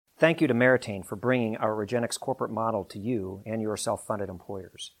Thank you to Meritain for bringing our Regenexx corporate model to you and your self-funded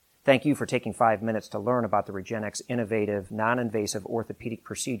employers. Thank you for taking 5 minutes to learn about the Regenexx innovative, non-invasive orthopedic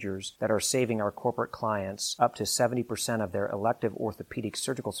procedures that are saving our corporate clients up to 70% of their elective orthopedic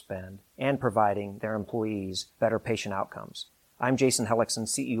surgical spend and providing their employees better patient outcomes. I'm Jason Hellickson,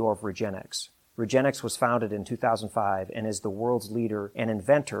 CEO of Regenexx. Regenexx was founded in 2005 and is the world's leader and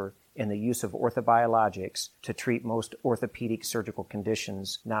inventor in the use of orthobiologics to treat most orthopedic surgical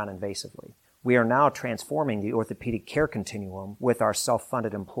conditions non-invasively. We are now transforming the orthopedic care continuum with our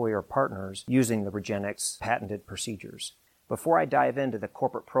self-funded employer partners using the Regenexx patented procedures. Before I dive into the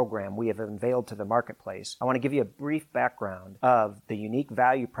corporate program we have unveiled to the marketplace, I want to give you a brief background of the unique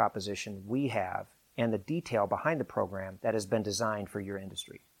value proposition we have and the detail behind the program that has been designed for your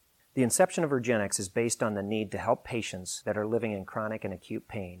industry. The inception of Regenexx is based on the need to help patients that are living in chronic and acute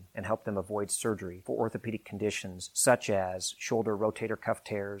pain and help them avoid surgery for orthopedic conditions such as shoulder rotator cuff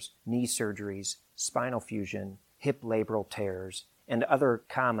tears, knee surgeries, spinal fusion, hip labral tears, and other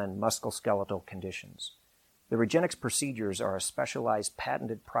common musculoskeletal conditions. The Regenexx procedures are a specialized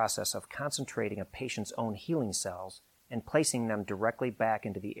patented process of concentrating a patient's own healing cells and placing them directly back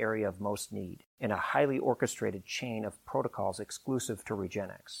into the area of most need in a highly orchestrated chain of protocols exclusive to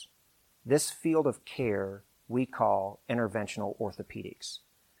Regenexx. This field of care we call interventional orthopedics.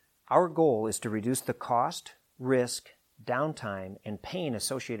 Our goal is to reduce the cost, risk, downtime, and pain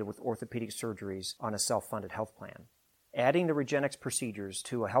associated with orthopedic surgeries on a self-funded health plan. Adding the Regenexx procedures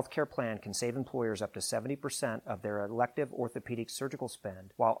to a healthcare plan can save employers up to 70% of their elective orthopedic surgical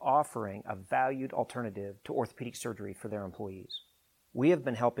spend while offering a valued alternative to orthopedic surgery for their employees. We have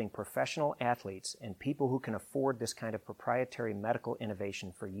been helping professional athletes and people who can afford this kind of proprietary medical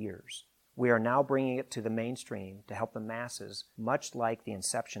innovation for years. We are now bringing it to the mainstream to help the masses, much like the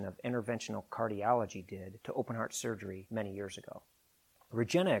inception of interventional cardiology did to open heart surgery many years ago.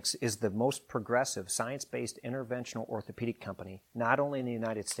 Regenexx is the most progressive science-based interventional orthopedic company, not only in the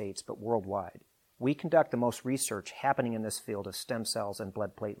United States but worldwide. We conduct the most research happening in this field of stem cells and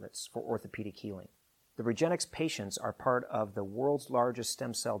blood platelets for orthopedic healing. The Regenexx patients are part of the world's largest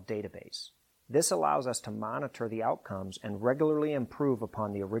stem cell database. This allows us to monitor the outcomes and regularly improve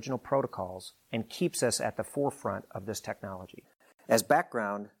upon the original protocols and keeps us at the forefront of this technology. As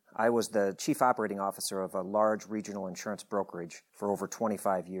background, I was the chief operating officer of a large regional insurance brokerage for over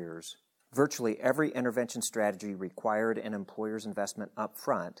 25 years. Virtually every intervention strategy required an employer's investment up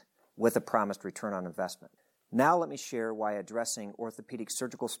front with a promised return on investment. Now let me share why addressing orthopedic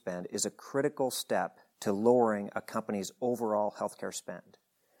surgical spend is a critical step to lowering a company's overall healthcare spend.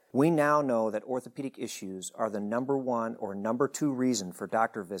 We now know that orthopedic issues are the number one or number two reason for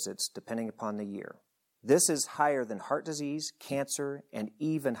doctor visits depending upon the year. This is higher than heart disease, cancer, and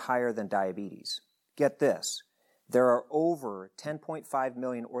even higher than diabetes. Get this, there are over 10.5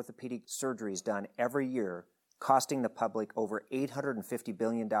 million orthopedic surgeries done every year, costing the public over $850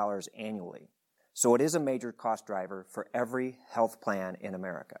 billion annually. So it is a major cost driver for every health plan in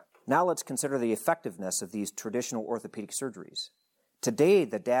America. Now let's consider the effectiveness of these traditional orthopedic surgeries. Today,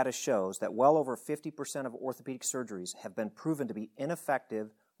 the data shows that well over 50% of orthopedic surgeries have been proven to be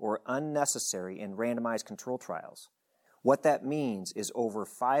ineffective or unnecessary in randomized control trials. What that means is over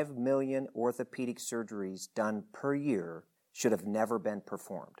 5 million orthopedic surgeries done per year should have never been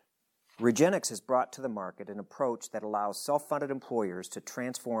performed. Regenexx has brought to the market an approach that allows self-funded employers to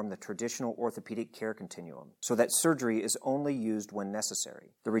transform the traditional orthopedic care continuum so that surgery is only used when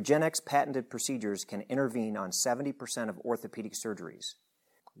necessary. The Regenexx patented procedures can intervene on 70% of orthopedic surgeries.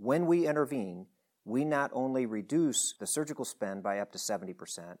 When we intervene, we not only reduce the surgical spend by up to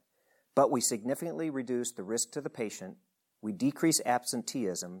 70%, but we significantly reduce the risk to the patient, we decrease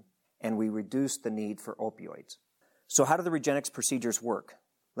absenteeism, and we reduce the need for opioids. So how do the Regenexx procedures work?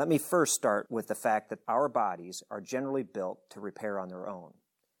 Let me first start with the fact that our bodies are generally built to repair on their own.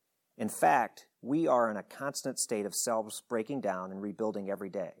 In fact, we are in a constant state of cells breaking down and rebuilding every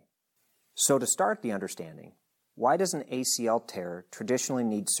day. So to start the understanding, why does an ACL tear traditionally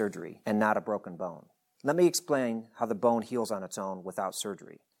need surgery and not a broken bone? Let me explain how the bone heals on its own without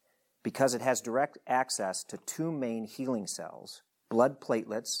surgery. Because it has direct access to two main healing cells, blood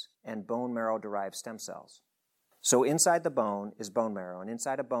platelets and bone marrow-derived stem cells. So inside the bone is bone marrow, and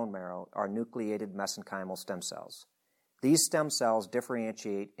inside of bone marrow are nucleated mesenchymal stem cells. These stem cells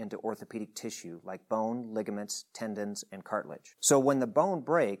differentiate into orthopedic tissue like bone, ligaments, tendons, and cartilage. So when the bone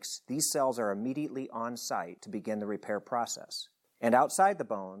breaks, these cells are immediately on site to begin the repair process. And outside the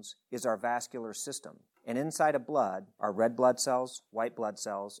bones is our vascular system. And inside of blood are red blood cells, white blood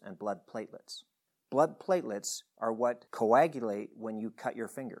cells, and blood platelets. Blood platelets are what coagulate when you cut your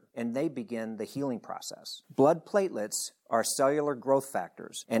finger, and they begin the healing process. Blood platelets are cellular growth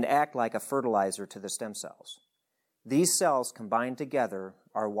factors and act like a fertilizer to the stem cells. These cells combined together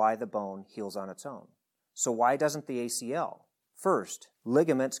are why the bone heals on its own. So why doesn't the ACL? First,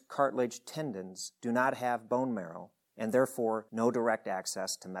 ligaments, cartilage, tendons do not have bone marrow and therefore no direct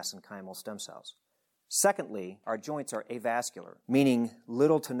access to mesenchymal stem cells. Secondly, our joints are avascular, meaning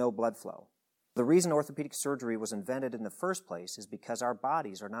little to no blood flow. The reason orthopedic surgery was invented in the first place is because our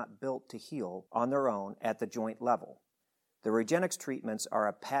bodies are not built to heal on their own at the joint level. The Regenexx treatments are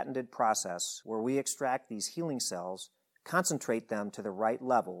a patented process where we extract these healing cells, concentrate them to the right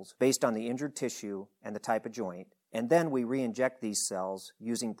levels based on the injured tissue and the type of joint, and then we re-inject these cells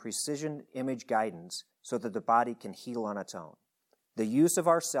using precision image guidance so that the body can heal on its own. The use of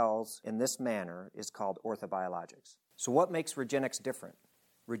our cells in this manner is called orthobiologics. So what makes Regenexx different?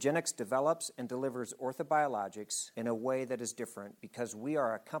 Regenexx develops and delivers orthobiologics in a way that is different because we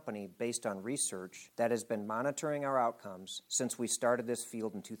are a company based on research that has been monitoring our outcomes since we started this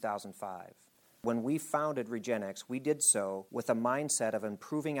field in 2005. When we founded Regenexx, we did so with a mindset of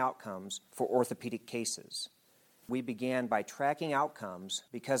improving outcomes for orthopedic cases. We began by tracking outcomes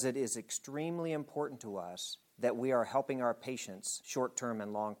because it is extremely important to us that we are helping our patients short-term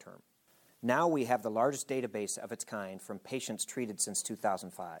and long-term. Now we have the largest database of its kind from patients treated since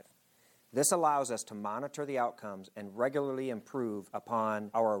 2005. This allows us to monitor the outcomes and regularly improve upon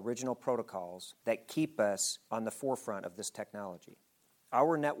our original protocols that keep us on the forefront of this technology.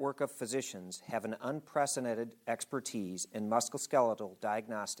 Our network of physicians have an unprecedented expertise in musculoskeletal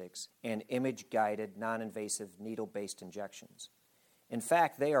diagnostics and image-guided, non-invasive, needle-based injections. In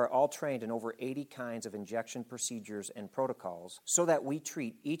fact, they are all trained in over 80 kinds of injection procedures and protocols so that we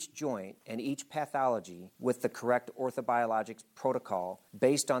treat each joint and each pathology with the correct orthobiologics protocol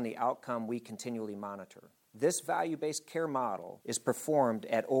based on the outcome we continually monitor. This value-based care model is performed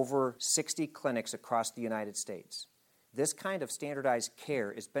at over 60 clinics across the United States. This kind of standardized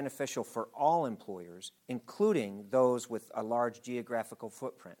care is beneficial for all employers, including those with a large geographical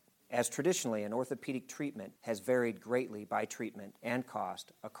footprint, as traditionally an orthopedic treatment has varied greatly by treatment and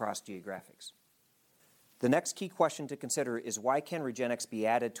cost across geographics. The next key question to consider is why can Regenexx be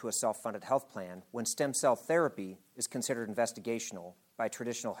added to a self-funded health plan when stem cell therapy is considered investigational by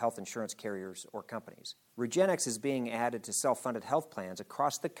traditional health insurance carriers or companies? Regenexx is being added to self-funded health plans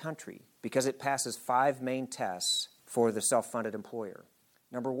across the country because it passes 5 main tests for the self-funded employer.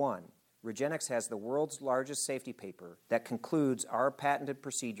 Number 1, Regenexx has the world's largest safety paper that concludes our patented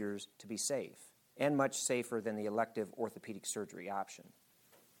procedures to be safe and much safer than the elective orthopedic surgery option.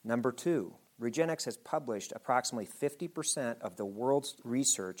 Number 2, Regenexx has published approximately 50% of the world's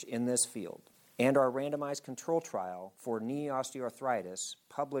research in this field, and our randomized control trial for knee osteoarthritis,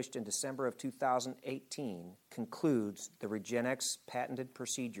 published in December of 2018, concludes the Regenexx patented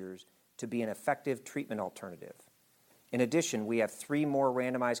procedures to be an effective treatment alternative. In addition, we have 3 more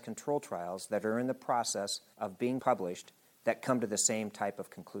randomized control trials that are in the process of being published that come to the same type of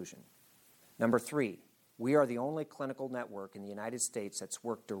conclusion. Number 3, we are the only clinical network in the United States that's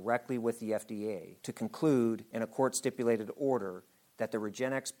worked directly with the FDA to conclude in a court-stipulated order that the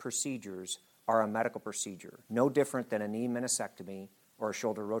Regenexx procedures are a medical procedure, no different than a knee meniscectomy or a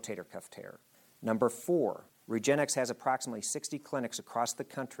shoulder rotator cuff tear. Number 4, Regenexx has approximately 60 clinics across the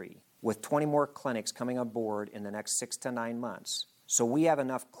country, with 20 more clinics coming on board in the next 6 to 9 months. So we have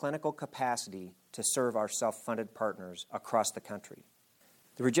enough clinical capacity to serve our self-funded partners across the country.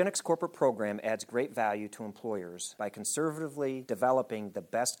 The Regenexx corporate program adds great value to employers by conservatively developing the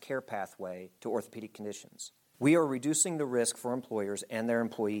best care pathway to orthopedic conditions. We are reducing the risk for employers and their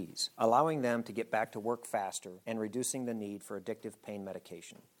employees, allowing them to get back to work faster and reducing the need for addictive pain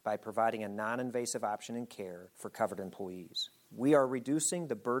medication by providing a non-invasive option in care for covered employees. We are reducing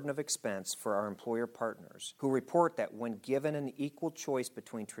the burden of expense for our employer partners who report that when given an equal choice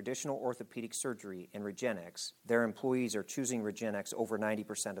between traditional orthopedic surgery and Regenexx, their employees are choosing Regenexx over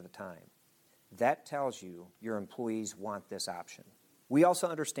 90% of the time. That tells you your employees want this option. We also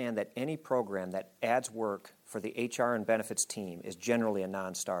understand that any program that adds work for the HR and benefits team is generally a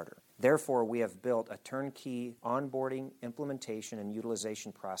non-starter. Therefore, we have built a turnkey onboarding, implementation, and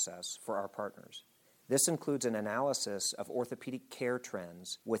utilization process for our partners. This includes an analysis of orthopedic care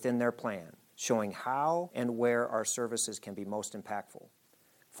trends within their plan, showing how and where our services can be most impactful.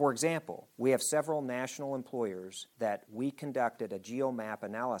 For example, we have several national employers that we conducted a GeoMap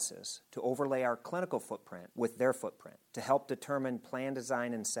analysis to overlay our clinical footprint with their footprint to help determine plan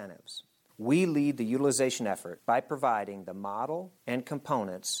design incentives. We lead the utilization effort by providing the model and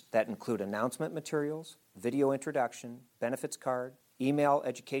components that include announcement materials, video introduction, benefits card, email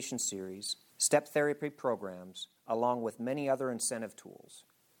education series, step therapy programs, along with many other incentive tools.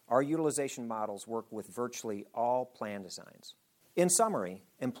 Our utilization models work with virtually all plan designs. In summary,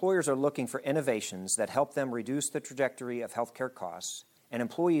 employers are looking for innovations that help them reduce the trajectory of healthcare costs, and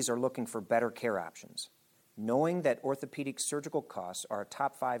employees are looking for better care options. Knowing that orthopedic surgical costs are a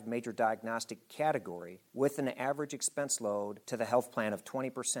top 5 major diagnostic category with an average expense load to the health plan of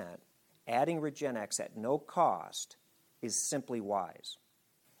 20%, adding Regenexx at no cost is simply wise.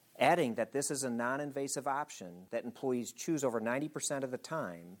 Adding that this is a non-invasive option that employees choose over 90% of the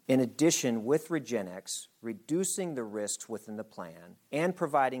time, in addition with Regenexx, reducing the risks within the plan and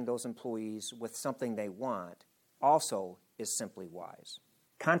providing those employees with something they want also is simply wise.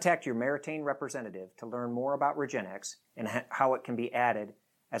 Contact your Meritain representative to learn more about Regenexx and how it can be added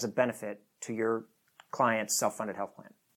as a benefit to your client's self-funded health plan.